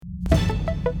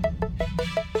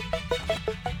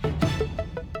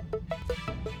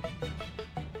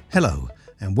Hello,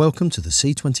 and welcome to the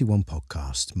C21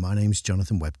 podcast. My name's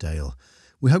Jonathan Webdale.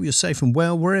 We hope you're safe and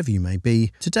well wherever you may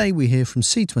be. Today we hear from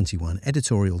C21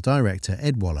 editorial director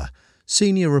Ed Waller,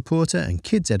 senior reporter and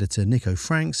kids editor Nico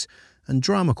Franks, and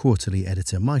Drama Quarterly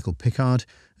editor Michael Pickard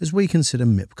as we consider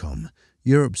MIPCOM,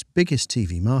 Europe's biggest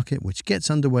TV market, which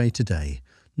gets underway today,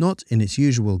 not in its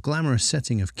usual glamorous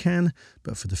setting of Cannes,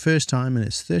 but for the first time in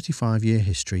its 35-year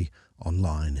history,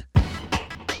 online.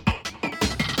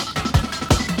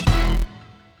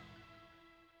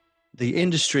 The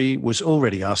industry was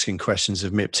already asking questions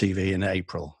of MIPTV in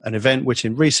April, an event which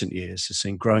in recent years has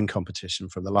seen growing competition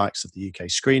from the likes of the UK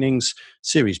Screenings,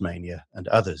 Series Mania and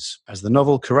others. As the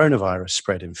novel coronavirus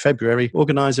spread in February,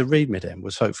 organiser Reed Midem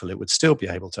was hopeful it would still be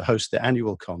able to host the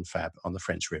annual confab on the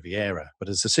French Riviera. But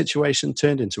as the situation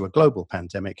turned into a global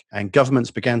pandemic and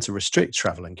governments began to restrict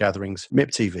travel and gatherings,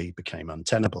 MIPTV became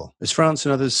untenable. As France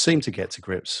and others seemed to get to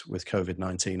grips with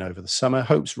COVID-19 over the summer,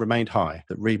 hopes remained high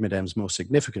that Reed Midem's more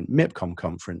significant MIPCOM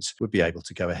conference would be able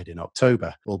to go ahead in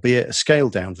October, albeit a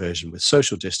scaled-down version with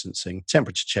social distancing,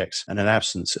 temperature checks, and an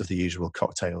absence of the usual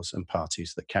cocktails and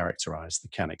parties that characterise the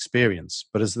Cannes experience.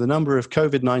 But as the number of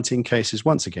COVID-19 cases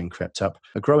once again crept up,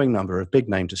 a growing number of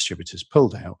big-name distributors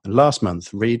pulled out, and last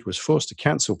month, Reed was forced to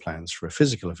cancel plans for a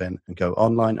physical event and go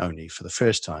online only for the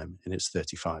first time in its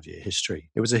 35-year history.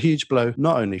 It was a huge blow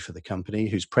not only for the company,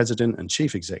 whose president and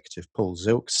chief executive Paul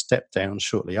Zilk stepped down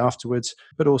shortly afterwards,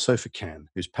 but also for Cannes,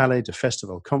 whose Palais de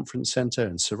Festival Conference Centre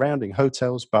and surrounding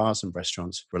hotels, bars and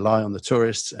restaurants rely on the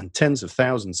tourists and tens of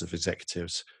thousands of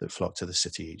executives that flock to the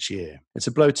city each year. It's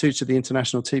a blow too to the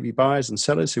international TV buyers and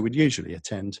sellers who would usually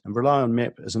attend and rely on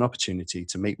MIP as an opportunity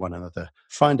to meet one another,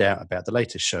 find out about the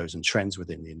latest shows and trends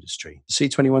within the industry. The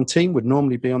C21 team would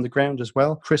normally be on the ground as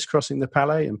well, crisscrossing the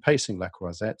Palais and pacing La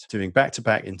Croisette, doing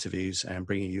back-to-back interviews and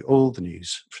bringing you all the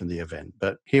news from the event.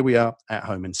 But here we are at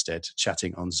home instead,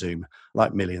 chatting on Zoom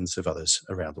like millions of others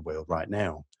around the world right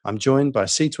now. I'm joined by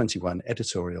C21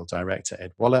 editorial director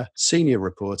Ed Waller, senior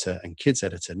reporter and kids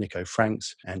editor Nico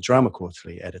Franks, and Drama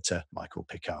Quarterly editor Michael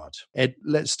Pickard. Ed,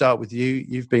 let's start with you.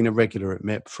 You've been a regular at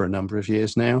MIP for a number of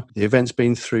years now. The event's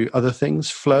been through other things,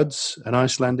 floods, an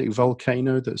Icelandic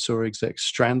volcano that saw execs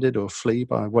stranded or flee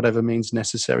by whatever means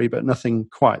necessary, but nothing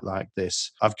quite like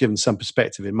this. I've given some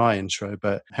perspective in my intro,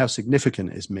 but how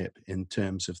significant is MIP in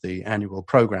terms of the annual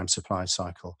program supply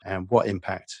cycle, and what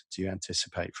impact do you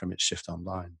anticipate from its shift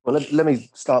online? Well, let me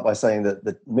start by saying that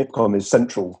the MIPCOM is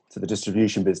central to the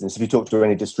distribution business. If you talk to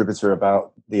any distributor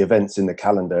about the events in the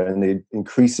calendar and the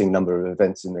increasing number of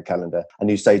events in the calendar, and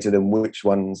you say to them which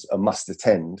ones are must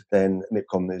attend, then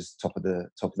MIPCOM is top of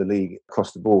the league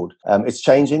across the board. It's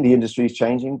changing. The industry is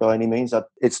changing by any means.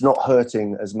 It's not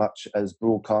hurting as much as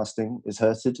broadcasting is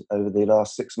hurted over the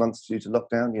last 6 months due to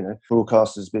lockdown.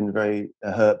 Broadcast has been very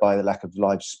hurt by the lack of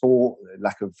live sport,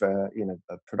 lack of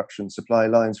production supply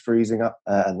lines freezing up.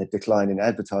 And the decline in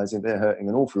advertising, they're hurting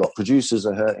an awful lot. Producers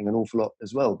are hurting an awful lot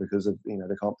as well because of,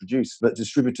 they can't produce. But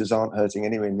distributors aren't hurting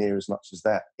anywhere near as much as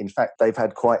that. In fact, they've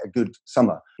had quite a good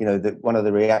summer. One of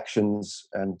the reactions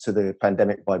to the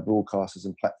pandemic by broadcasters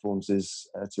and platforms is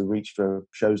to reach for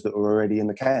shows that were already in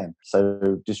the can.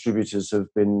 So distributors have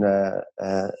been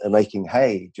making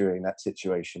hay during that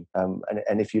situation.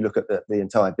 And if you look at the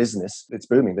entire business, it's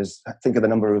booming. Think of the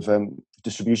number of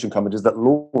distribution companies that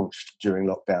launched during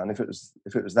lockdown. If it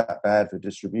was that bad for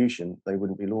distribution, they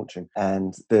wouldn't be launching.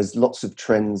 And there's lots of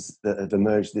trends that have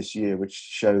emerged this year which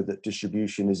show that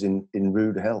distribution is in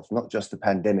rude health, not just the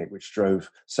pandemic, which drove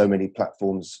so many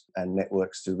platforms and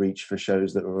networks to reach for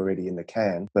shows that were already in the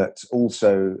can, but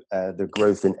also the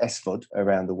growth in SVOD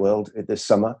around the world this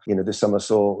summer. This summer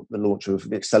saw the launch of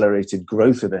the accelerated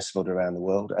growth of SVOD around the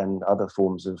world and other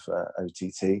forms of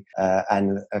OTT.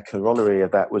 And a corollary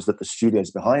of that was that the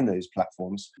studios behind those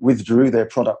platforms withdrew their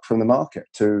product from the market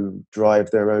to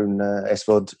drive their own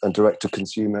SVOD and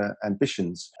direct-to-consumer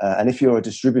ambitions. And if you're a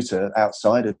distributor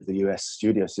outside of the US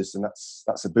studio system,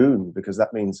 that's a boon, because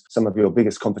that means some of your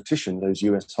biggest competition, those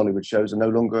US Hollywood shows, are no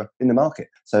longer in the market.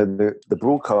 So the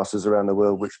broadcasters around the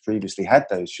world which previously had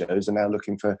those shows are now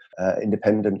looking for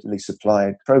independently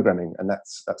supplied programming, and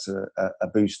that's a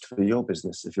boost for your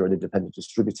business if you're an independent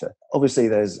distributor. Obviously,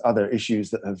 there's other issues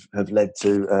that have led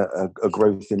to a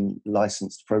growth in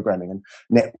licensed programming, and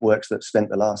networks that spent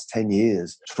the last 10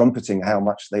 years trumpeting how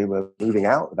much they were moving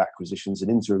out of acquisitions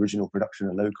and into original production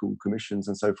and local commissions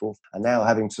and so forth, and now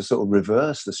having to sort of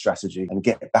reverse the strategy and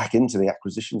get back into the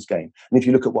acquisitions game. And if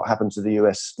you look at what happened to the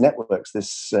US networks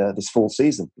this fall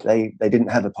season, they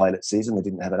didn't have a pilot season, they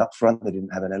didn't have an upfront, they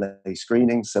didn't have an LA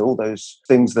screening, so all those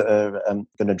things that are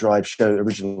going to drive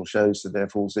original shows to their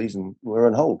fall season were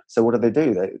on hold. So what did they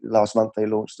do? Last month they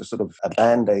launched a sort of a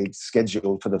band-aid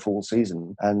schedule for the fall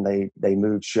season, and they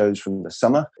moved shows from the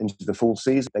summer into the fall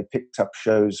season. They picked up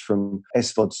shows from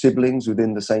SVOD siblings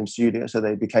within the same studio, so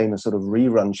they became a sort of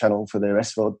rerun channel for their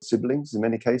SVOD siblings in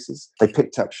many cases. They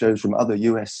picked up shows from other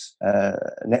US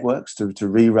networks to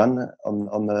rerun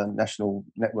on the national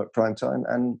network primetime,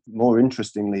 and more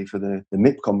interestingly for the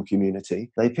MIPCOM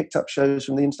community, they picked up shows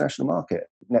from the international market.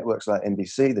 Networks like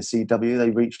NBC, the CW, they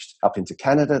reached up into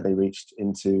Canada, they reached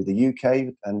into the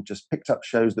UK, and just picked up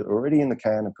shows that were already in the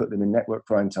can and put them in network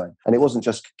primetime. And it wasn't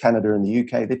just Canada and the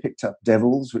UK, they picked up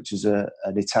Devils, which is an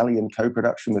Italian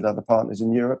co-production with other partners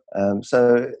in Europe.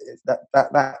 So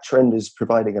that trend is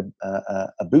providing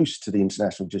a boost to the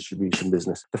international distribution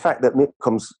business. The fact that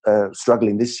MIPCOM's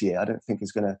struggling this year, I don't think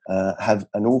is going to have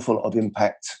an awful lot of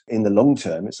impact in the long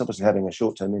term. It's obviously having a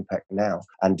short-term impact now,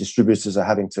 and distributors are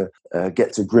having to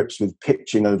get to grips with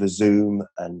pitching over Zoom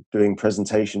and doing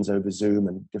presentations over Zoom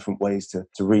and different ways to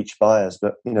reach buyers.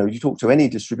 But you talk to any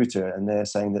distributor and they're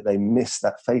saying that they miss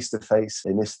that face-to-face,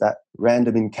 they miss that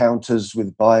random encounters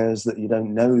with buyers that you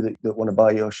don't know that want to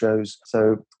buy your shows.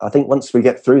 So I think once we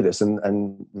get through this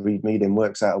and Reed Medium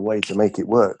works out a way to make it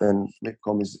work, then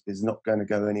MIPCOM is not going to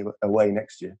go away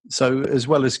next year. So as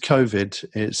well as COVID,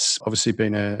 it's obviously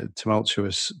been a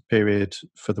tumultuous period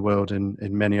for the world in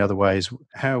many other ways.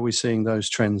 How are we seeing those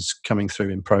trends coming through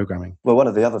in programming? Well, one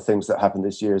of the other things that happened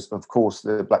this year is, of course,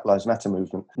 the Black Lives Matter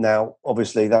movement. Now,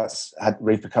 obviously, that's had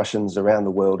repercussions around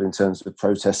the world in terms of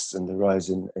protests and the rise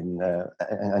in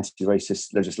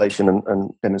anti-racist legislation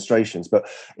and demonstrations. But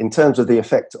in terms of the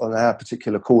effect on our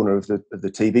particular corner of the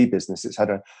TV business, it's had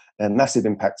a massive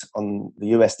impact on the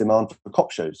US demand for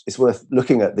cop shows. It's worth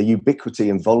looking at the ubiquity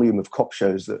and volume of cop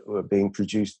shows that were being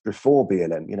produced before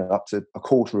BLM. Up to a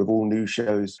quarter of all new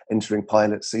shows entering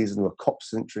pilot season were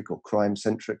cop-centric or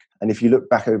crime-centric. And if you look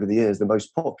back over the years, the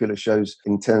most popular shows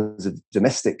in terms of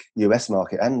domestic US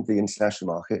market and the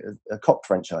international market are cop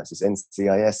franchises,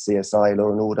 NCIS, CSI,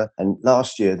 Law and Order. And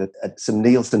last year, some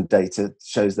Nielsen data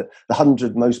shows that the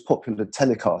 100 most popular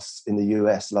telecasts in the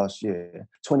US last year,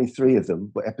 23 of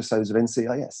them were episodes of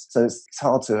NCIS. So it's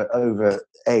hard to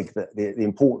over-egg the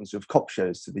importance of cop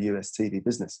shows to the US TV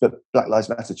business. But Black Lives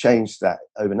Matter changed that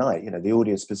overnight. The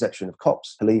audience perception of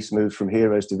cops. Police moved from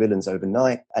heroes to villains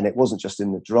overnight. And it wasn't just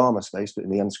in the drama space, but in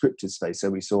the unscripted space. So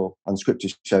we saw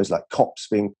unscripted shows like Cops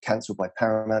being cancelled by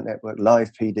Paramount Network,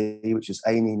 Live PD, which is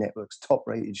A&E Network's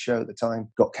top-rated show at the time,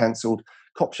 got cancelled.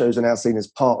 Cop shows are now seen as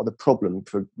part of the problem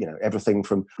for everything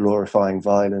from glorifying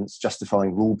violence,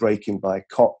 justifying rule breaking by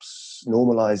cops,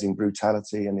 normalizing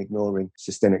brutality and ignoring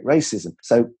systemic racism.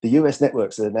 So the US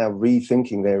networks are now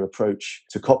rethinking their approach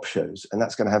to cop shows, and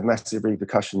that's going to have massive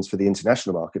repercussions for the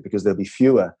international market because there'll be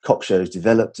fewer cop shows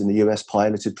developed in the US,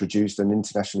 piloted, produced and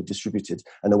internationally distributed,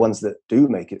 and the ones that do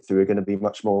make it through are going to be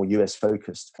much more US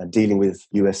focused and dealing with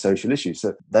US social issues.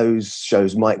 So those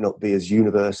shows might not be as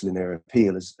universal in their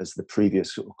appeal as the previous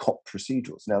sort of cop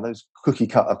procedurals. Now, those cookie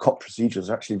cutter cop procedurals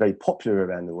are actually very popular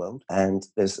around the world, and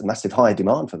there's a massive high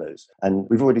demand for those. And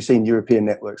we've already seen European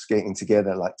networks getting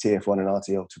together like TF1 and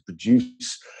RTL to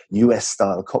produce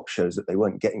US-style cop shows that they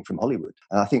weren't getting from Hollywood.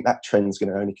 And I think that trend is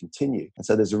going to only continue. And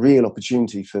so there's a real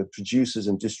opportunity for producers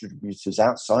and distributors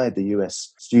outside the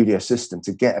US studio system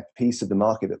to get a piece of the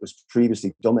market that was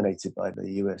previously dominated by the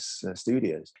US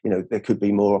studios. There could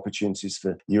be more opportunities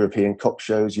for European cop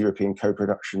shows, European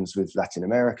co-productions with Latin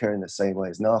America in the same way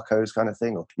as Narcos kind of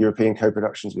thing, or European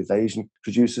co-productions with Asian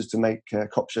producers to make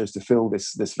cop shows to fill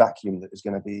this vacuum that is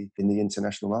going to be in the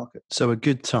international market. So a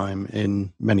good time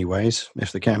in many ways,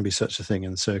 if there can be such a thing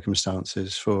in the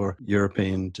circumstances, for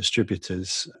European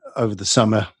distributors. Over the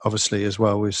summer, obviously, as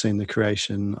well, we've seen the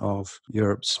creation of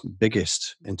Europe's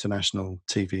biggest international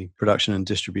TV production and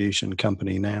distribution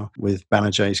company now, with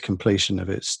Banijay's completion of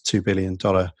its $2 billion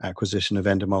acquisition of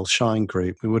Endemol Shine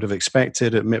Group. We would have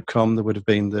expected at MIPCOM there would have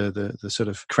been the sort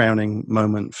of crowning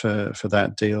moment for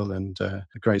that deal and a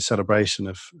great celebration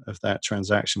of that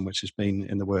transaction, which has been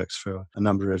in the works for a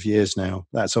number of years now.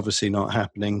 That's obviously not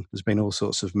happening. There's been all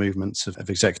sorts of movements of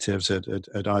executives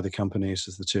at either companies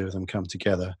as the two of them come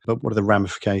together. but what are the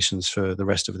ramifications for the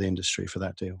rest of the industry for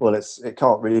that deal? Well, it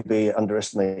can't really be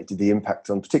underestimated, the impact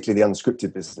on particularly the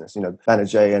unscripted business.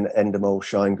 Banijay and Endemol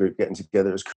Shine Group getting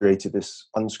together has created this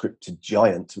unscripted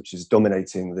giant, which is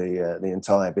dominating the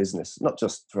entire business, not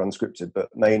just for unscripted, but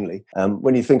mainly.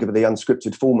 When you think of the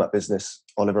unscripted format business,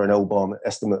 Oliver and Olbaum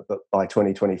estimate that by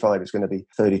 2025 it's going to be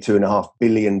 $32.5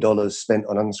 billion spent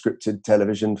on unscripted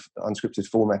television, unscripted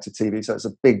formatted TV. So it's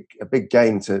a big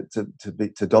game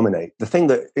to dominate. The thing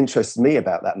that interests me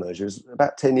about that merger is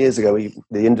about 10 years ago,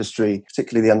 the industry,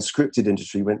 particularly the unscripted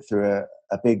industry, went through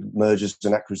a big mergers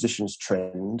and acquisitions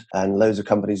trend, and loads of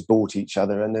companies bought each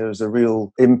other, and there was a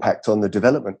real impact on the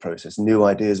development process. New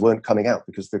ideas weren't coming out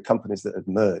because the companies that had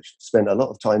merged spent a lot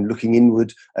of time looking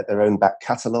inward at their own back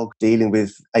catalogue, dealing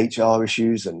with HR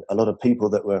issues, and a lot of people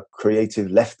that were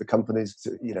creative left the companies.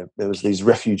 There was these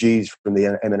refugees from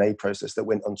the M&A process that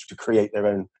went on to create their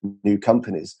own new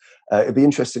companies. It'd be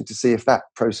interesting to see if that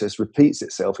process repeats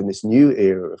itself in this new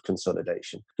era of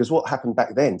consolidation, because what happened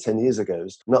back then 10 years ago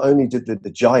is not only did the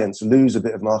giants lose a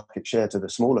bit of market share to the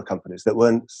smaller companies that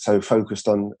weren't so focused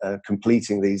on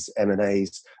completing these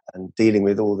M&As and dealing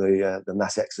with all the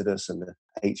mass exodus and the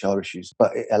HR issues,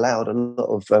 but it allowed a lot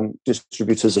of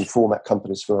distributors and format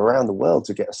companies from around the world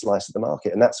to get a slice of the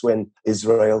market. And that's when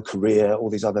Israel, Korea, all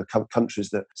these other countries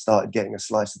that started getting a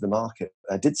slice of the market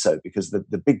did so, because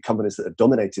the big companies that had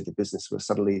dominated the business were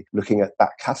suddenly looking at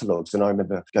back catalogues. And I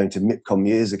remember going to MIPCOM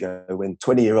years ago when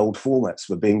 20-year-old formats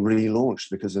were being relaunched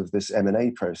because of this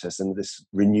M&A process and this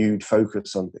renewed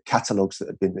focus on the catalogues that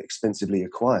had been expensively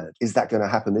acquired. Is that going to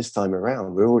happen this time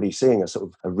around? We're already seeing a sort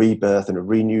of a rebirth and a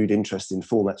renewed interest in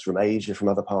formats from Asia, from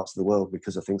other parts of the world,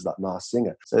 because of things like Masked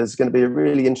Singer. So it's going to be a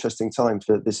really interesting time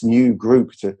for this new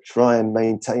group to try and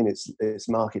maintain its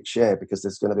market share, because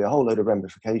there's going to be a whole load of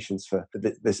ramifications for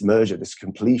this merger, this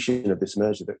completion of this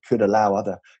merger, that could allow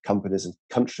other companies and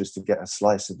countries to get a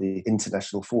slice of the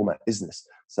international format business.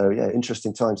 So yeah,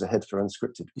 interesting times ahead for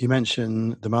unscripted. You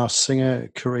mentioned the Masked Singer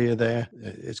career there.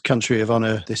 It's Country of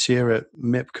Honour this year at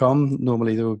MIPCOM.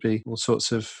 Normally there would be all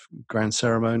sorts of grand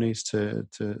ceremonies to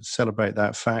celebrate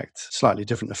that fact. Slightly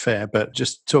different affair, but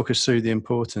just talk us through the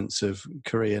importance of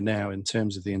Korea now in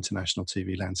terms of the international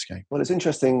TV landscape. Well, it's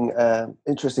interesting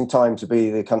time to be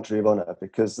the Country of Honour,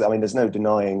 because there's no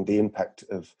denying the impact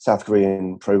of South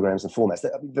Korean programs and formats.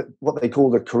 What they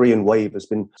call the Korean wave has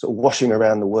been sort of washing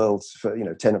around the world for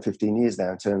 10 or 15 years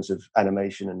now in terms of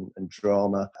animation and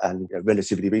drama, and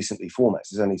relatively recently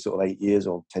formats. It's only sort of 8 years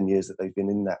or 10 years that they've been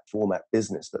in that format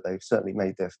business, but they've certainly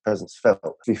made their presence felt.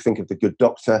 If you think of The Good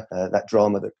Doctor, that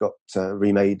drama that got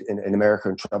remade in America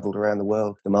and travelled around the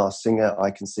world, The Masked Singer,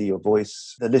 I Can See Your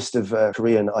Voice, the list of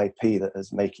Korean IP that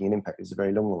is making an impact is a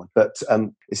very long one. But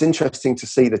it's interesting to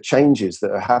see the changes that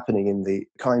are happening in the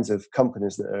kinds of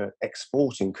companies that are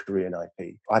exporting Korean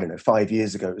IP. I don't know, 5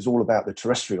 years ago, it was all about the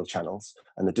terrestrial channels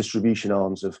and the distribution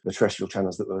arms of the terrestrial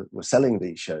channels that were selling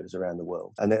these shows around the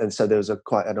world. And so there was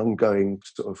quite an ongoing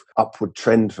sort of upward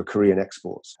trend for Korean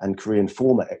exports and Korean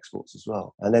format exports as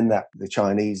well. And then the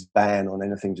Chinese ban on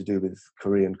anything to do with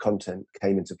Korean content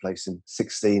came into place in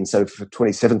 2016. So for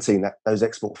 2017, those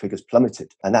export figures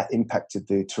plummeted. And that impacted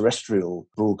the terrestrial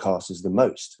broadcasters the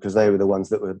most, because they were the ones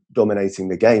that were dominating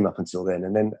the game up until then.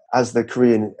 And then as the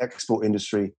Korean export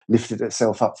industry lifted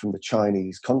itself up from the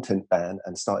Chinese content ban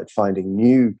and started finding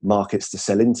new markets to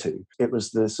sell into, it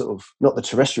was the sort of, not the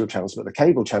terrestrial channels, but the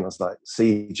cable channels like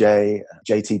CJ,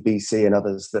 JTBC and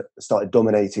others that started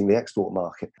dominating the export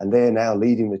market. And they're now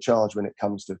leading the charge when it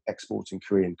comes to exporting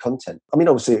Korean content.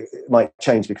 Obviously it might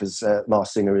change because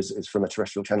Masked Singer is from a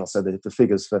terrestrial channel, so the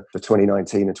figures for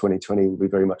 2019 and 2020 will be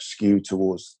very much skewed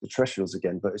towards the terrestrials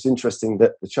again. But it's interesting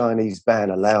that the Chinese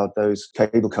ban allowed those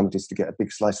cable companies to get a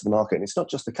big slice of the market. And it's not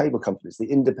just the cable companies,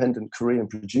 the independent Korean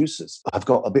producers have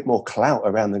got a bit more clout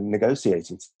around the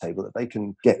negotiating table, that they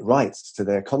can get rights to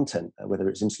their content, whether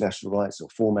it's international rights or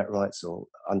format rights or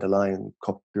underlying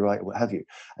copyright or what have you.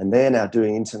 And they're now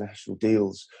doing international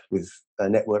deals with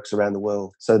networks around the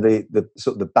world. So the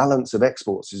sort of the balance of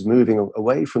exports is moving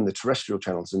away from the terrestrial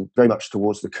channels and very much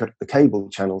towards the cable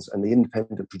channels and the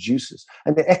independent producers.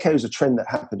 And it echoes a trend that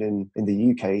happened in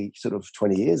the UK sort of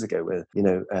 20 years ago, where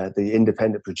the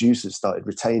independent producers started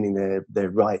retaining their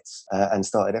rights and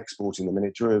started exporting them, and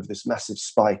it drove this massive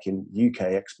spike in UK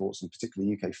exports, and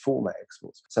particularly UK format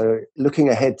exports. So looking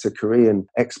ahead to Korean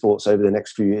exports over the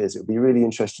next few years, it would be really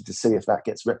interesting to see if that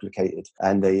gets replicated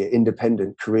and the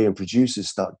independent Korean producers producers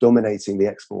start dominating the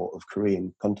export of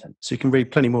Korean content. So you can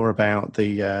read plenty more about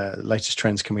the latest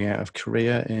trends coming out of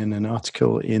Korea in an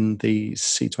article in the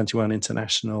C21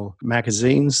 International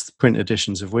magazines, print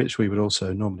editions of which we would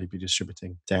also normally be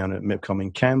distributing down at MIPCOM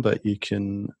in Cannes, but you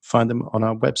can find them on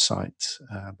our website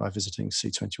by visiting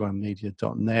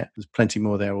c21media.net. There's plenty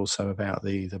more there also about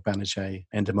the Banerjee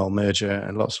Endemol merger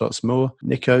and lots more.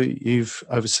 Nico, you've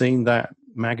overseen that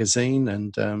magazine,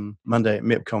 and Monday at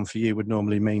MIPCOM for you would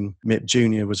normally mean MIP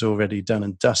Junior was already done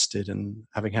and dusted, and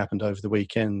having happened over the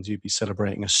weekend, you'd be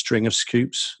celebrating a string of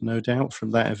scoops, no doubt,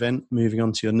 from that event. Moving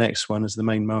on to your next one as the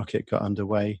main market got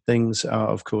underway. Things are,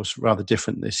 of course, rather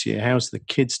different this year. How's the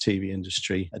kids' TV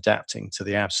industry adapting to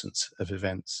the absence of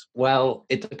events? Well,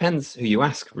 it depends who you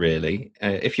ask, really.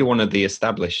 If you're one of the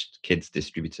established kids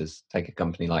distributors, take a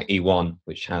company like E1,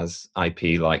 which has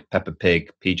IP like Peppa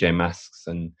Pig, PJ Masks,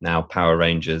 and now Power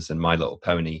Rangers and My Little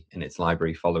Pony in its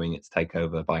library following its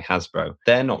takeover by Hasbro.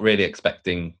 They're not really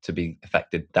expecting to be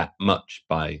affected that much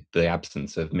by the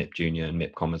absence of MIP Junior and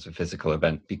MIPCOM as a physical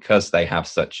event because they have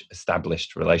such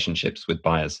established relationships with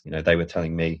buyers. You know, they were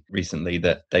telling me recently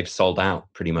that they've sold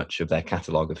out pretty much of their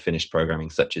catalogue of finished programming,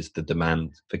 such as the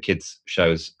demand for kids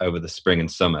shows over the spring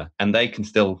and summer. And they can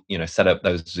still, you know, set up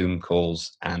those Zoom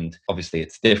calls, and obviously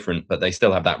it's different, but they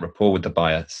still have that rapport with the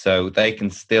buyer. So they can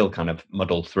still kind of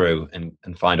muddle through and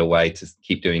find a way to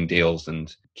keep doing deals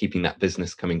and keeping that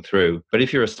business coming through. But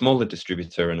if you're a smaller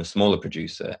distributor and a smaller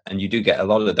producer, and you do get a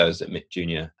lot of those at MIP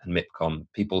Junior and MIPCOM,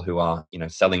 people who are, you know,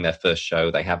 selling their first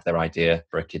show, they have their idea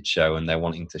for a kid's show and they're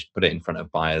wanting to put it in front of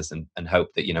buyers and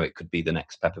hope that, you know, it could be the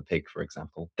next Peppa Pig, for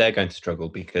example. They're going to struggle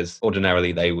because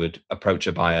ordinarily they would approach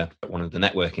a buyer at one of the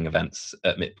networking events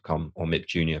at MIPCOM or MIP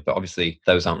Junior, but obviously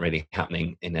those aren't really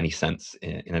happening in any sense,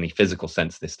 in any physical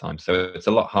sense this time. So it's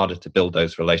a lot harder to build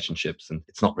those relationships, and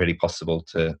it's not really possible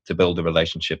to build a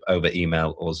relationship over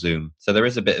email or Zoom. So there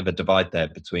is a bit of a divide there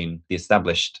between the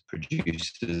established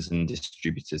producers and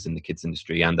distributors in the kids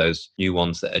industry and those new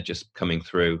ones that are just coming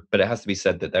through. But it has to be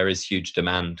said that there is huge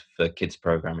demand for kids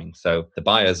programming. So the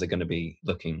buyers are going to be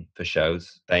looking for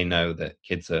shows. They know that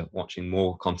kids are watching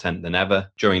more content than ever.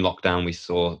 During lockdown, we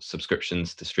saw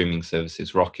subscriptions to streaming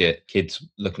services rocket, kids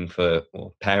looking for,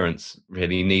 or parents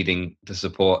really needing the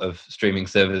support of streaming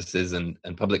services and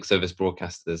public service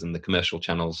broadcasters and the commercial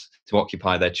channels to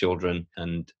occupy their children,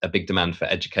 and a big demand for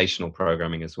educational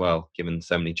programming as well, given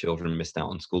so many children missed out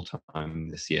on school time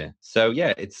this year. So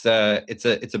yeah, it's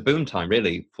a boom time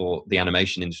really for the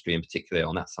animation industry in particular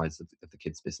on that side of the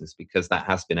kids business, because that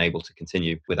has been able to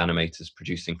continue with animators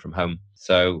producing from home.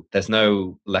 So there's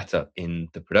no let up in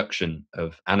the production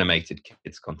of animated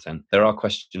kids content. There are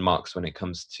question marks when it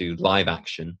comes to live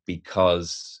action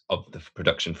because of the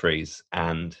production freeze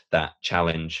and that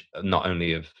challenge, not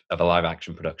only of a live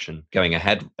action production going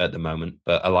ahead at the moment,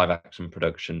 but a live action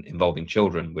production involving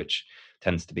children, which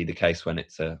tends to be the case when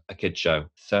it's a kid show.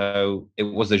 So it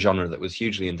was a genre that was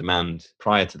hugely in demand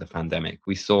prior to the pandemic.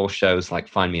 We saw shows like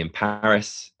Find Me in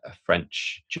Paris, a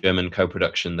French-German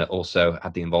co-production that also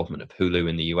had the involvement of Hulu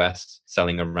in the US,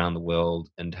 selling around the world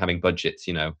and having budgets,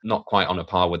 you know, not quite on a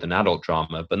par with an adult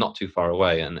drama, but not too far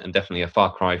away, and definitely a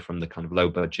far cry from the kind of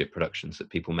low-budget productions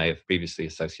that people may have previously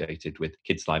associated with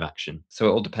kids live action. So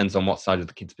it all depends on what side of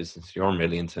the kids business you're on,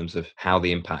 really, in terms of how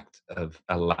the impact of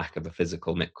a lack of a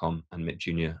physical MIPCOM and MIP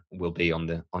Junior will be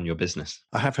on your business.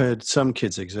 I have heard some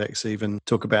kids execs even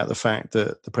talk about the fact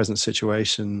that the present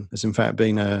situation has in fact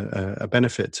been a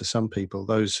benefit to some people,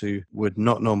 those who would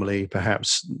not normally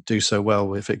perhaps do so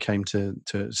well if it came to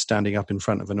standing up in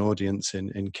front of an audience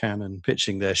in Cannes and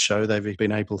pitching their show. They've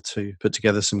been able to put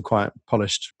together some quite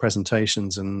polished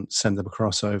presentations and send them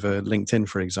across over LinkedIn,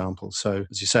 for example. So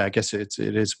as you say, I guess it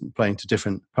is playing to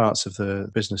different parts of the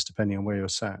business depending on where you're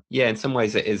sat. Yeah, in some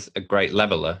ways it is a great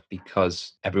leveler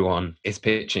because everyone is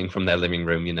pitching from their living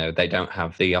room. You know, they don't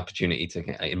have the opportunity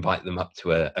to invite them up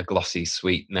to a glossy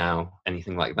suite now,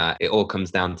 anything like that. It all comes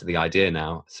down to the idea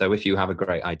now. So if you have a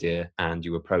great idea and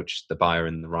you approach the buyer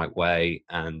in the right way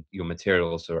and your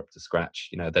materials are up to scratch,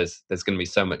 you know, there's going to be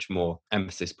so much more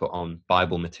emphasis put on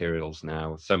Bible materials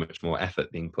now, so much more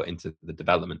effort being put into the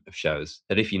development of shows,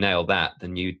 that if you nail that,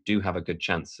 then you do have a good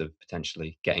chance of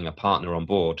potentially getting a partner on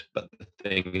board. But the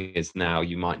thing is now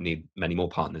you might need many more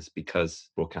partners because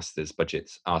broadcasters'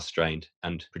 budgets are strained,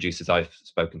 and producers I've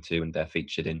spoken to and they're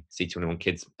featured in C21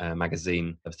 Kids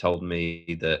magazine have told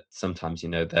me that sometimes, you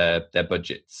know, their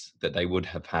budgets that they would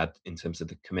have had in terms of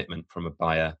the commitment from a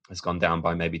buyer has gone down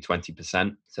by maybe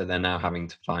 20%. So they're now having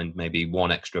to find maybe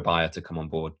one extra buyer to come on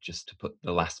board just to put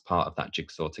the last part of that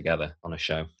jigsaw together on a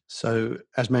show. So,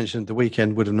 as mentioned, the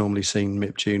weekend would have normally seen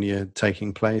MIP Junior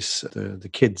taking place. The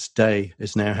Kids' Day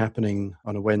is now happening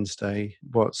on a Wednesday.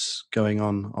 What's going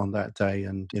on that day,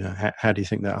 and how do you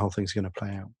think that whole thing's going to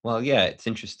play out? Well, yeah, it's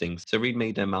interesting. So Reed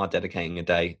Meadham are dedicating a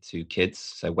day to kids,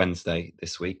 so Wednesday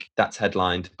this week. That's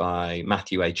headlined by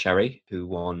Matthew A. Cherry, who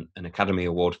won an Academy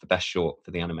Award for Best Short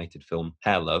for the animated film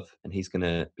Hair Love, and he's going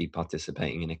to be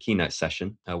participating in a keynote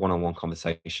session, a one-on-one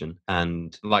conversation,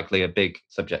 and likely a big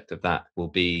subject of that will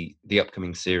be the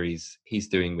upcoming series he's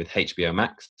doing with HBO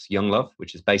Max, Young Love,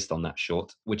 which is based on that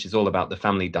short, which is all about the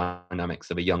family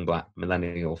dynamics of a young Black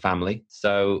millennial family.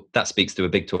 So that speaks to a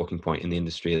big talking point in the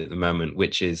industry at the moment,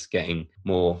 which is getting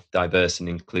more diverse and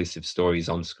inclusive stories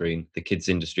on screen. The kids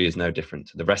industry is no different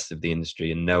to the rest of the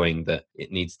industry, and knowing that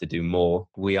it needs to do more.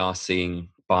 We are seeing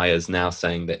buyers now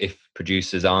saying that if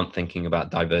producers aren't thinking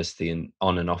about diversity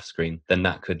on and off screen, then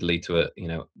that could lead to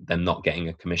them not getting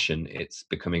a commission. It's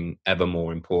becoming ever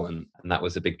more important, and that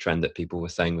was a big trend that people were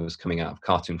saying was coming out of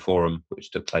Cartoon Forum,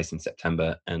 which took place in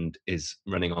September and is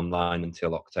running online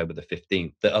until October the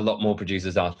 15th. That a lot more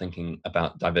producers are thinking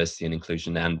about diversity and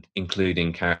inclusion and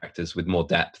including characters with more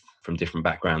depth from different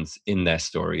backgrounds in their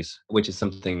stories, which is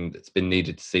something that's been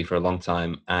needed to see for a long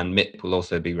time. And MIP will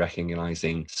also be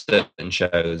recognising certain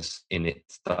shows in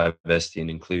its diversity and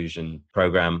inclusion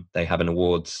program. They have an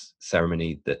awards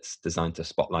ceremony that's designed to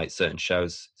spotlight certain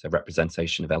shows, so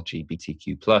representation of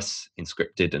LGBTQ+, in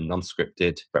scripted and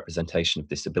non-scripted, representation of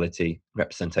disability,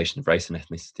 representation of race and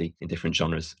ethnicity in different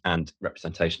genres, and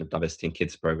representation of diversity in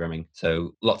kids programming.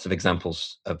 So lots of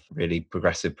examples of really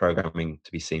progressive programming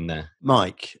to be seen there.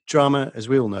 Mike, drama, as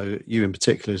we all know, you in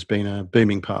particular, has been a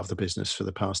booming part of the business for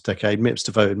the past decade. MIP's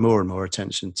devoted more and more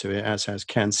attention to it, as has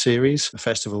Cannes Series, a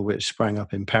festival which sprang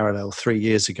up in parallel 3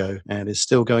 years ago and is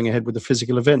still going ahead with the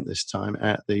physical event this time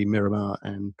at the Miramar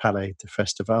and Palais de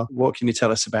Festival. What can you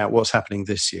tell us about what's happening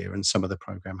this year and some of the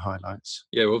programme highlights?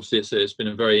 Yeah, well, obviously it's been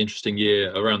a very interesting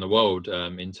year around the world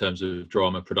in terms of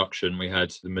drama production. We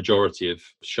had the majority of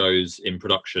shows in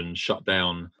production shut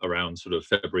down around sort of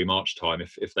February, March time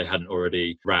if they hadn't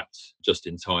already wrapped just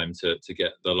in time to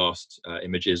get the last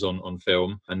images on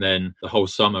film. And then the whole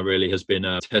summer really has been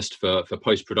a test for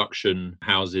post-production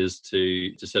houses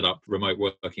to set up remote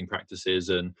working practices,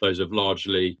 and those have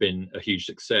largely been a huge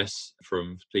success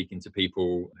from speaking to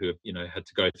people who have had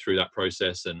to go through that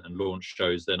process and launch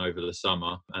shows then over the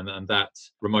summer. And that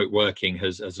remote working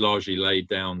has largely laid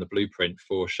down the blueprint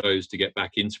for shows to get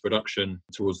back into production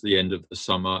towards the end of the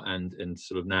summer and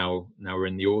sort of now we're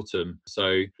in the autumn.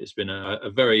 So it's been a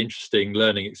very interesting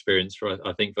learning experience for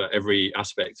every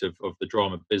aspect of the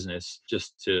drama business,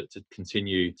 just to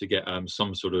continue to get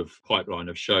some sort of pipeline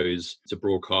of shows to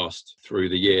broadcast through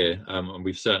the year. And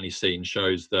we've certainly seen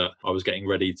shows that I was getting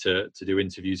ready to do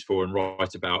interviews for and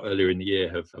write about earlier in the year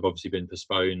have obviously been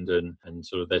postponed and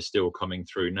sort of they're still coming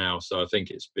through now. So I think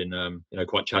it's been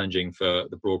quite challenging for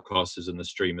the broadcasters and the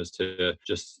streamers to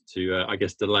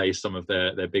delay some of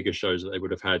their bigger shows that they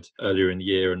would have had earlier in the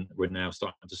year, and we're now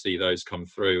starting to see those come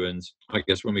through. And I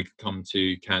guess when we come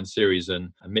to Cannes Series and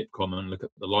MIPCOM and look at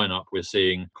the lineup, we're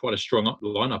seeing quite a strong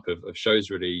lineup of shows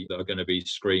really that are going to be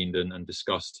screened and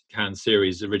discussed. Cannes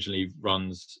Series originally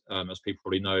runs, as people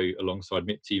probably know, alongside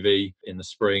MIP TV in the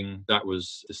spring. That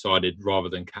was decided rather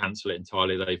than cancel it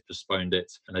entirely, they've postponed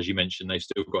it. And as you mentioned, they've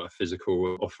still got a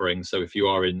physical offering. So if you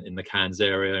are in the Cannes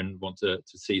area and want to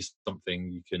see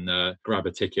something, you can grab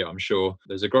a ticket, I'm sure.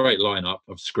 There's a great lineup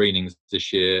of screenings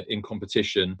this year in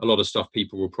competition. A lot of stuff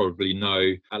people will probably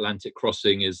know. Atlantic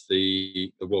Crossing is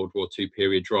the World War II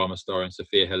period drama starring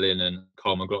Sophia Helin and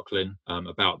Carl McLaughlin,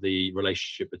 about the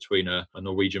relationship between a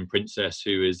Norwegian princess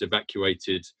who is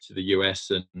evacuated to the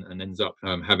US and ends up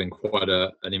having quite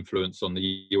an influence on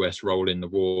the US role in the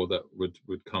war that would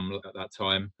come at that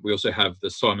time. We also have the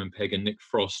Simon Pegg and Nick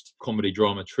Frost comedy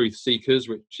drama Truth Seekers,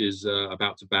 which is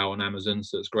about to bow on Amazon,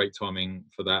 so it's great timing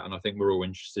for that. And I think we're all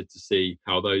interested to see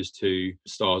how those two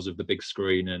stars of the big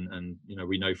screen and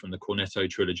we know from the Cornetto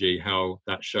trilogy how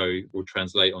that show will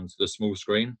translate onto the small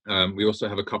screen. We also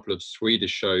have a couple of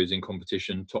Swedish shows in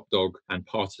competition, Top Dog and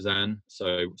Partisan,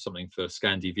 so something for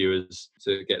Scandi viewers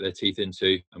to get their teeth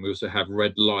into. And we also have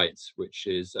Red Light, which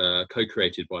is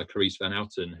co-created by Clarice Van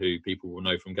Houten, who people will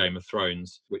know from Game of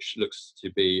Thrones, which looks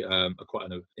to be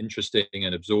quite an interesting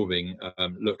and absorbing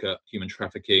look at human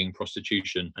trafficking,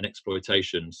 prostitution and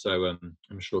exploitation. So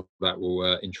I'm sure that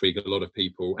will intrigue a lot of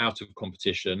people. Out of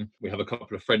competition, we have a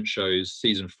couple of French shows,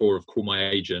 season 4 of Call My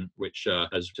Agent, which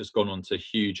has just gone on to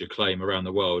huge acclaim around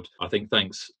the world. I think think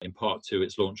thanks in part to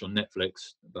its launch on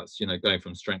Netflix. That's, going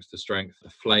from strength to strength. The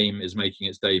Flame is making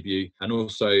its debut, and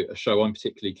also a show I'm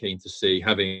particularly keen to see,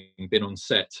 having been on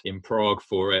set in Prague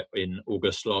for it in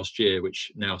August last year,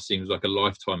 which now seems like a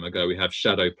lifetime ago. We have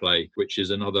Shadow Play, which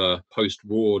is another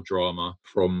post-war drama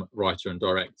from writer and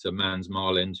director Mans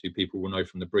Marlind, who people will know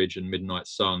from The Bridge and Midnight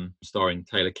Sun, starring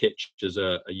Taylor Kitsch as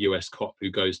a US cop who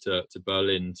goes to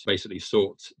Berlin to basically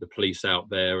sort the police out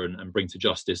there and bring to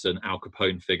justice an Al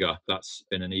Capone figure. That's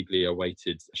been an eagerly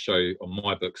awaited show on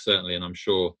my book, certainly, and I'm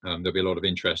sure there'll be a lot of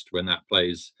interest when that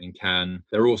plays in Cannes.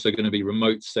 There are also going to be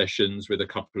remote sessions with a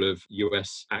couple of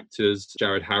US actors,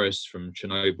 Jared Harris from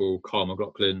Chernobyl, Carl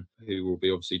McLaughlin, who will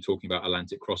be obviously talking about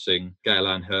Atlantic Crossing. Gail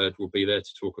Ann Hurd will be there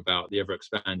to talk about the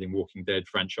ever-expanding Walking Dead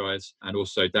franchise, and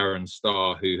also Darren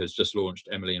Star, who has just launched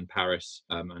Emily in Paris,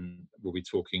 and we'll be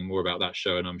talking more about that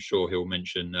show, and I'm sure he'll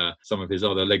mention some of his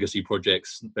other legacy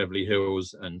projects, Beverly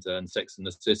Hills and Sex and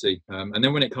the City. And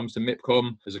then when it comes to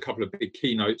MIPCOM, there's a couple of big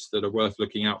keynotes that are worth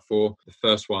looking out for. The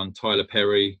first one, Tyler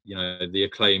Perry, the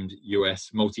acclaimed US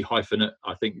multi-hyphenate,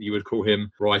 I think you would call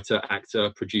him, writer,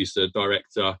 actor, producer,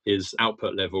 director. His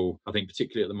output level, I think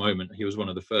particularly at the moment, he was one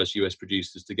of the first US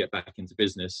producers to get back into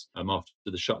business after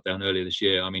the shutdown earlier this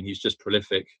year. I mean, he's just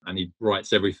prolific, and he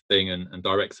writes everything and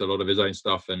directs a lot of his own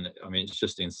stuff, and I mean, it's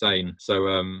just insane. So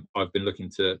I've been looking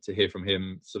to hear from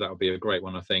him, so that'll be a great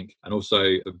one, I think. And also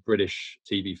the British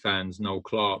TV fans, Noel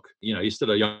Clarke, he's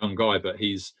still a young guy, but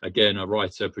he's again a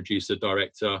writer, producer,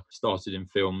 director, started in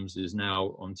films, is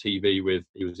now on TV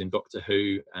he was in Doctor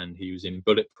Who, and he was in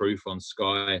Bulletproof on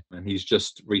Sky, and he's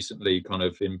just recently kind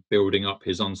of been building up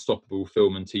his Unstoppable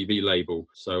film and TV label.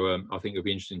 So I think it'll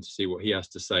be interesting to see what he has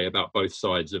to say about both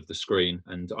sides of the screen,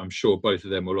 and I'm sure both of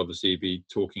them will obviously be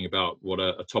talking about what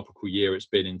a topical year it's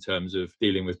been in terms of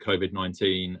dealing with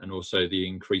COVID-19, and also the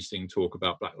increasing talk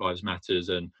about Black Lives Matters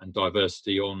and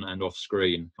diversity on and off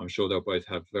screen. I'm sure they'll both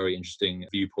have very interesting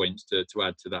viewpoints to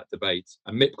add to that debate.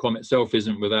 And MIPCOM itself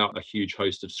isn't without a huge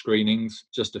host of screenings.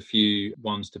 Just a few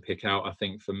ones to pick out, I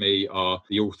think, for me, are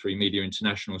the All 3 Media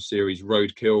International series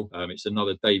Roadkill. It's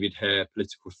another David Hare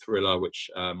political thriller, which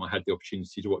I had the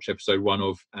opportunity to watch episode 1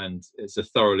 of, and it's a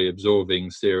thoroughly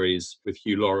absorbing series with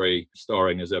Hugh Laurie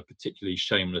starring as a particularly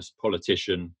shameless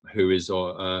politician who is,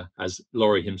 as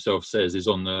Laurie himself says, is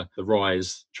on the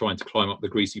rise, trying to climb up the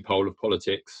greasy pole of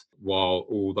politics, while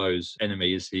all those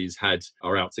enemies he's had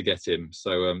are out to get him.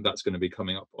 So that's going to be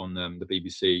coming up on the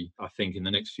BBC, I think, in the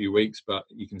next few weeks, but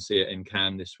you can see it in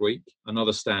Cannes this week.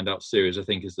 Another standout series, I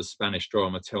think, is the Spanish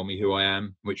drama Tell Me Who I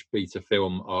Am, which Beta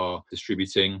Film are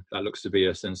distributing. That looks to be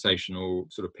a sensational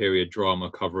sort of period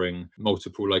drama covering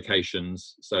multiple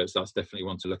locations, so that's definitely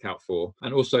one to look out for.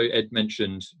 And also, Ed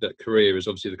mentioned that Korea is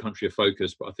obviously the country of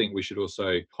focus, but I think we should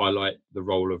also highlight the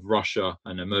role of Russia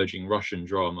and emerging Russian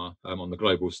drama on the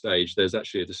global stage. There's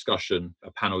actually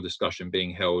a panel discussion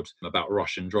being held about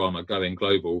Russian drama going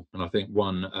global, and I think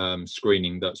one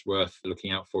screening that's worth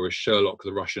looking out for is Sherlock,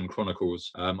 the Russian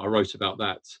Chronicles. I wrote about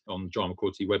that on the Drama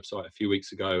Corti website a few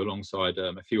weeks ago alongside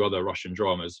a few other Russian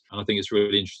dramas, and I think it's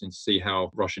really interesting to see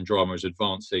how Russian drama is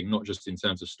advancing, not just in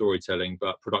terms of storytelling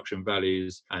but production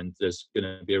values, and there's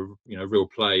going to be a real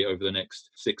play over the next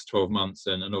 6-12 months,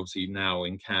 and obviously now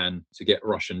in Cannes to get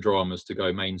Russian dramas to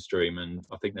go mainstream, and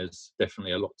I think there's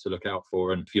definitely a lot to look out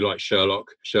for. And if you like Sherlock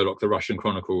the Russian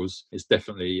Chronicles is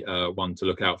definitely one to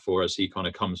look out for, as he kind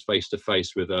of comes face to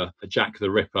face with a Jack the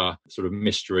Ripper sort of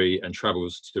mystery and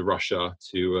travels to Russia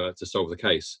to solve the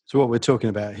case. So what we're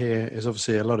talking about here is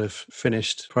obviously a lot of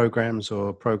finished programs,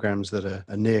 or programs that are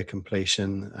near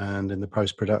completion and in the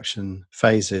post-production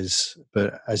phases.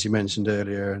 But as you mentioned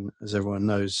earlier, and as everyone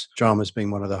knows, drama's been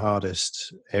one of the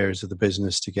hardest areas of the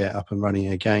business to get up and running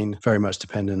again, very much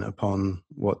dependent upon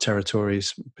what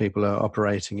territories people are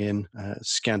operating in.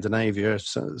 Scandinavia,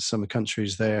 some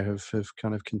countries there have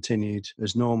kind of continued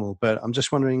as normal. But I'm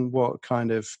just wondering what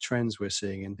kind of trends we're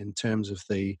seeing in terms of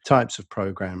the types of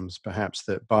programs perhaps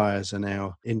that buyers are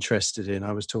now interested in.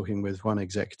 I was talking with one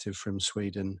executive from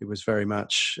Sweden who was very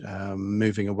much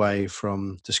moving away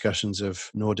from discussions of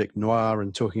Nordic noir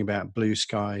and talking about blue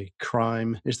sky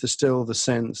crime. Is there still the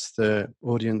sense that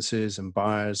audiences and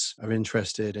buyers are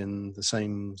interested in the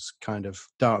same kind of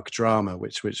dark drama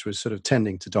which was sort of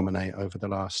tending to dominate over the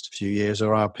last few years,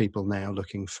 or are people now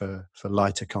looking for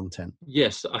lighter content?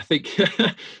 Yes, I think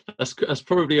that's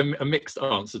probably a mixed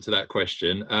answer to that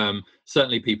question.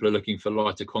 Certainly people are looking for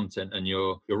lighter content, and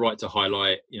you're right to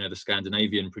highlight, the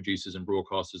Scandinavian producers and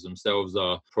broadcasters themselves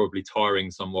are probably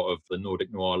tiring somewhat of the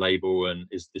Nordic noir label, and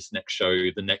is this next show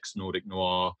the next Nordic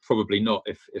noir? Probably not,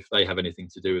 if they have anything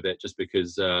to do with it, just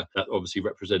because that obviously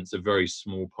represents a very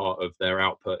small part of their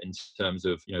output in terms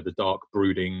of the dark,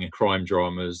 brooding crime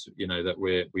dramas,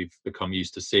 that we've become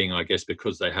used to seeing, I guess,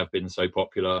 because they have been so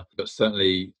popular. But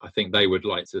certainly, I think they would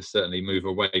like to certainly move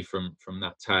away from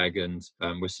that tag, and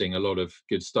we're seeing a lot of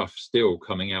good stuff still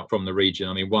coming out from the region.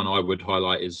 I mean, one I would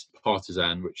highlight is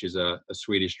Partisan, which is a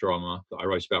Swedish drama that I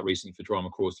wrote about recently for Drama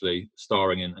Quarterly,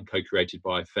 starring and co-created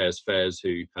by Fairs,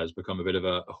 who has become a bit of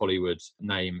a Hollywood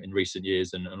name in recent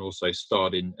years, and also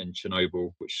starred in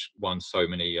Chernobyl, which won so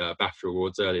many BAFTA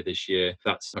awards earlier this year.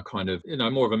 That's a kind of,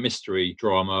 more of a mystery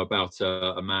drama about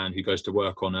a man who goes to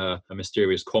work on a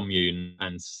mysterious commune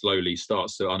and slowly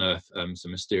starts to unearth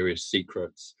some mysterious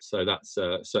secrets. So that's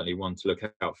certainly one to look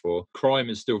out for. Crime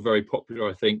is still very popular,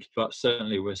 I think, but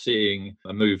certainly we're seeing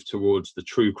a move towards the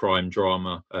true crime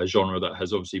drama genre that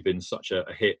has obviously been such a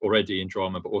hit already in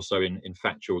drama, but also in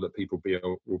factual, that people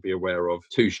will be aware of.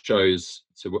 Two shows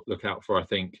to look out for, I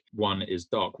think. One is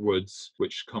Dark Woods,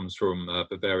 which comes from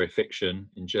Bavaria Fiction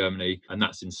in Germany, and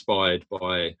that's inspired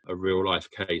by a real life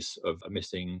case of a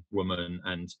missing woman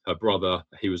and her brother.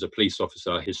 He was a police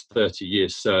officer. His 30-year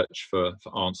search for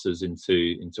answers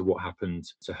into what happened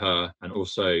to her, and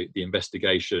also The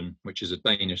Investigation, which is a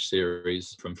Danish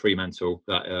series from Fremantle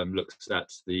that looks at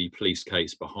the police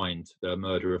case behind the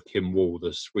murder of Kim Wall,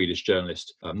 the Swedish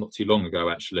journalist, not too long ago,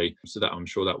 actually. So that I'm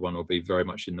sure that one will be very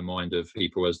much in the mind of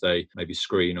people as they maybe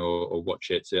screen or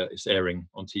watch it. It's airing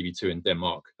on TV2 in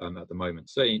Denmark at the moment.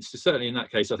 So certainly in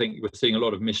that case, I think we're seeing a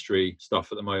lot of mystery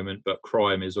stuff at the moment, but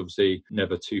crime is obviously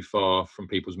never too far from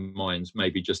people's minds.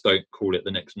 Maybe just don't call it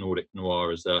the next Nordic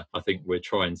noir, as I think we're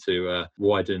trying to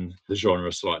widen the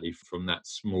genre slightly from that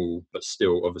small but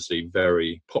still obviously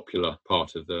very popular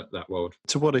part of that world.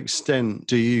 To what extent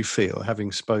do you feel,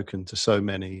 having spoken to so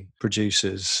many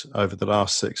producers over the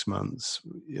last 6 months,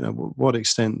 what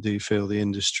extent do you feel the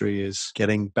industry is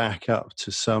getting back up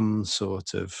to some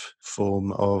sort of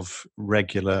form of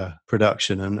regular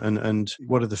production, and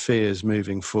what are the fears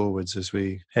moving forwards as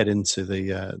we head into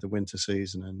the winter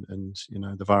season,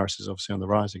 and the virus is obviously on the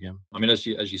rise again? I mean, as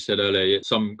you said earlier,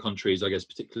 some countries, I guess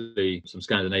particularly some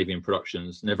Scandinavian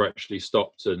productions, never actually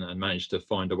stopped and managed to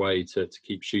find a way to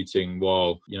keep shooting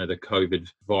while the COVID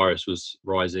virus was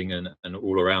rising and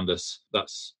all around us. That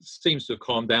seems to have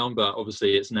calmed down, but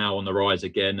obviously it's now on the rise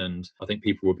again, and I think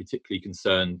people were particularly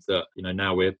concerned that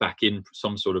now we're back in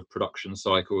some sort of production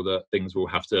cycle, that things will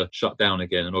have to shut down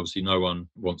again, and obviously no one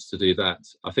wants to do that.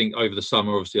 I think over the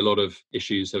summer, obviously a lot of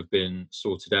issues have been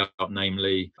sorted out,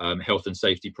 namely health and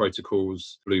safety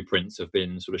protocols. Blueprints have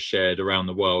been sort of shared around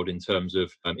the world in terms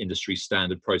of industry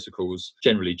standard protocols,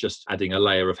 generally just adding a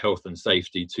layer of health and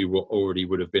safety to what already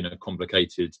would have been a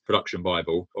complicated production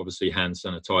bible. Obviously hand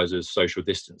sanitizers, social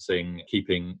distancing,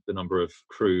 keeping the number of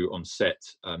crew on set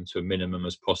to a minimum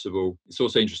as possible. It's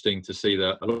also interesting to see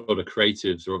that a lot of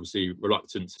creatives are obviously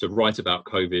reluctant to write about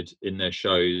COVID in their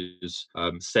shows,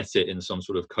 set it in some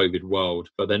sort of COVID world.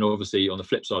 But then obviously on the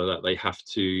flip side of that, they have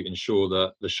to ensure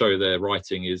that the show they're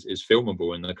writing is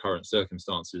filmable in the current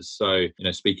circumstances. So,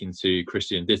 speaking to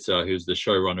Christian Ditter, who's the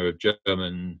showrunner of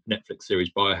German Netflix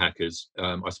series Biohackers,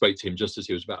 I spoke to him just as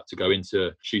he was about to go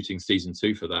into shooting season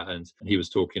 2 for that. And he was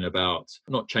talking about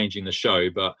not changing the show,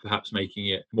 but perhaps making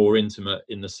it more intimate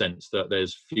in the sense that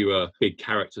there's fewer big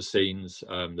character scenes.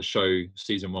 The show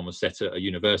season 1 was set at a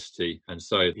university, and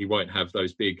so he won't have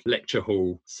those big lecture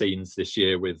hall scenes this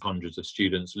year with hundreds of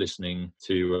students listening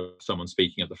to someone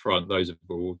speaking at the front. Those have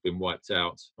all been wiped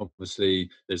out. Obviously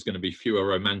there's going to be fewer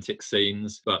romantic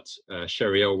scenes, but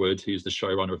Sherry Elwood, who's the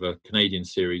showrunner of a Canadian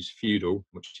series Feudal,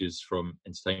 which is from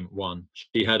Entertainment One,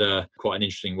 she had quite an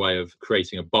interesting way of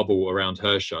creating a bubble around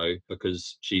her show,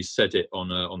 because she's set it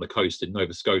on the coast in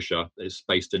Nova Scotia. It's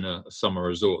based in a summer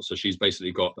resort, so she's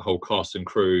basically got the whole cast and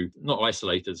crew not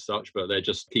isolated as such, but they're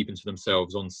just keeping to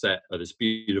themselves on set at this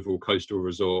beautiful coastal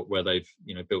resort where they've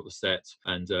built the set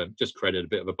and just created a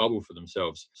bit of a bubble for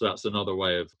themselves. So that's another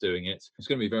way of doing it. It's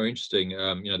going to be very interesting.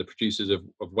 The producers of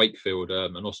Wakefield,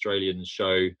 an Australian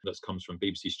show that comes from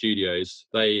BBC Studios,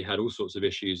 they had all sorts of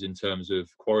issues in terms of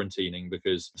quarantining,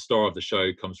 because the star of the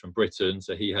show comes from Britain,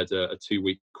 so he had a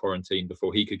 2-week quarantine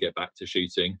before he could get back to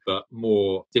shooting. But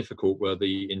more difficult were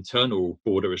the internal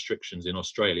border restrictions in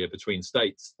Australia between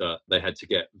states that they had to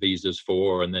get visas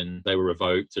for, and then they were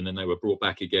revoked, and then they were brought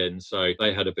back again. So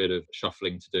they had a bit of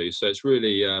shuffling to do. So it's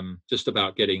really just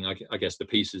about getting, I guess, the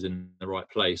pieces in the right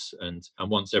place. And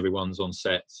once everyone's on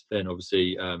set, then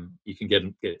obviously you can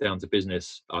get down to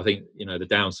business. I think, the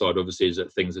downside obviously is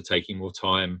that things are taking more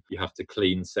time. You have to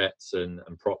clean sets and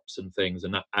props and things,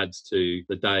 and that adds to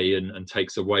the day and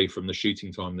takes away from the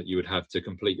shooting time that you would have to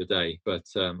complete the day. But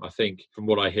I think from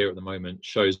what I hear at the moment,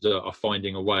 shows that are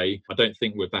finding a way. I don't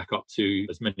think we're back up to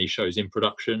as many shows in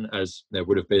production as there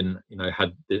would have been,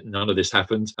 had none of this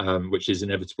happened, which is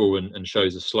inevitable, and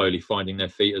shows are slowly finding their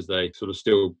feet as they sort of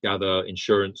still gather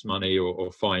insurance money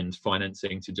or find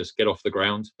financing to just get off the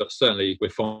ground. But certainly we're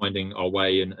finding our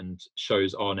way, and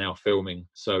shows are now filming.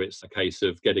 So it's a case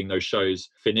of getting those shows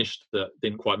finished that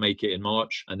didn't quite make it in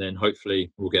March, and then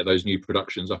hopefully we'll get those new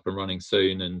productions up and running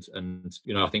soon. And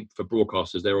I think for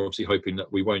broadcasters, they're obviously hoping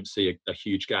that we won't see a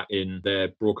huge gap in their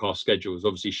broadcast schedules.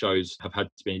 Obviously shows have had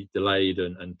to be delayed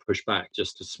and pushed back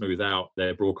just to smooth out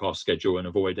their broadcast schedule and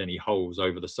avoid any holes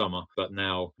over the summer, but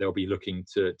now they'll be looking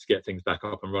to get things back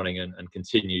up and running and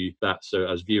continue that, so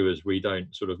as viewers we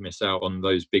don't sort of miss out on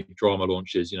those big drama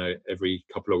launches. Every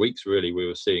couple of weeks really we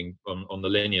were seeing on the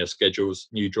linear schedules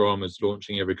new dramas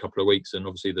launching every couple of weeks, and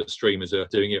obviously the streamers are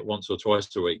doing it once or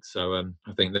twice a week. So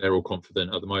I think they're all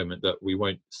confident at the moment that we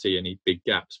won't see any big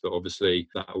gaps, but obviously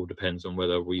that all depends on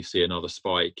whether we see another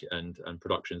spike and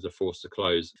productions are forced to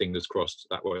close. Fingers crossed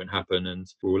that won't happen, and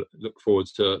we'll look forward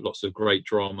to lots of great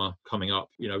drama coming up.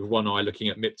 With one eye looking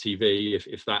at MIP TV,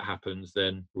 if that happens,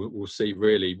 then we'll see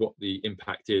really what the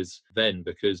impact is then,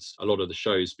 because a lot of the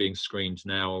shows being screened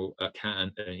now at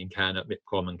Cannes at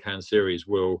MIPCOM and Cannes Series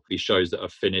will be shows that are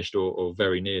finished or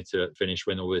very near to finish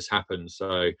when all this happens.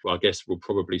 So I guess we'll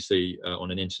probably see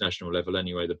on an international level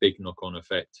anyway the big knock-on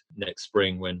effect next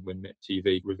spring when MIP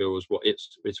TV reveals what it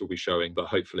will be showing. But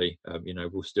hopefully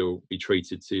we'll still be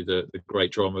treated to the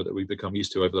great drama that we've become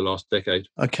used to over the last decade.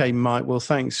 Okay, Mike, well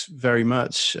thanks very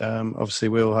much. Obviously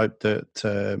we'll hope that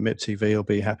MIP TV will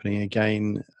be happening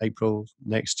again April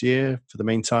next year. For the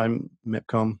meantime,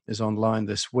 MIPCOM is online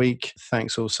this week.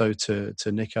 Thanks also to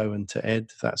Nico and to Ed.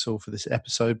 That's all for this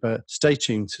episode, but stay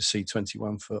tuned to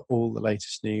C21 for all the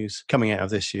latest news coming out of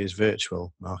this year's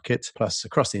virtual market, plus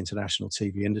across the international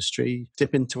TV industry.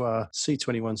 Dip into our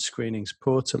C21 screenings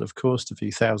portal, of course, to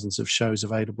view thousands of shows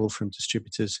available from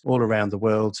distributors all around the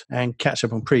world, and catch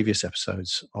up on previous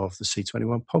episodes of the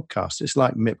C21 podcast. It's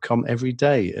like MIPCOM every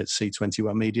day at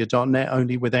c21media.net,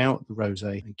 only without the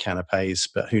rosé and canapes,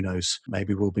 but who knows,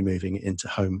 maybe we'll be moving into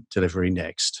home delivery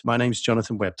next. My name's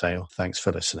Jonathan Webdale. Thanks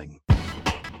for listening.